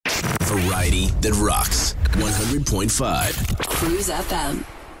Variety that rocks. 100.5. Cruise FM.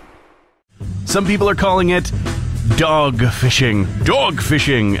 Some people are calling it dog fishing. Dog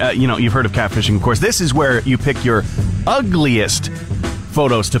fishing. You've heard of catfishing, of course. This is where you pick your ugliest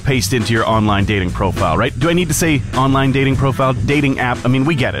photos to paste into your online dating profile, right? Do I need to say online dating profile? Dating app? I mean,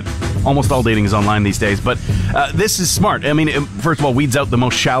 we get it. Almost all dating is online these days, but this is smart. I mean, first of all, weeds out the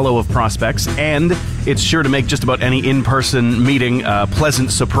most shallow of prospects, and it's sure to make just about any in-person meeting a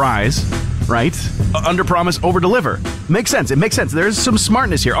pleasant surprise, right? Under promise, over deliver. Makes sense. It makes sense. There's some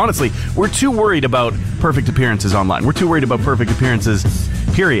smartness here. Honestly, we're too worried about perfect appearances online. We're too worried about perfect appearances,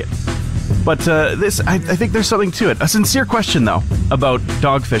 period. But I think there's something to it. A sincere question, though, about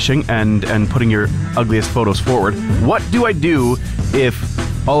dog fishing and putting your ugliest photos forward. What do I do if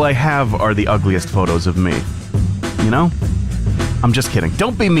all I have are the ugliest photos of me? You know? I'm just kidding.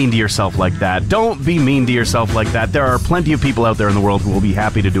 Don't be mean to yourself like that. Don't be mean to yourself like that. There are plenty of people out there in the world who will be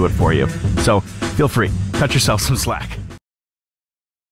happy to do it for you. So feel free. Cut yourself some slack.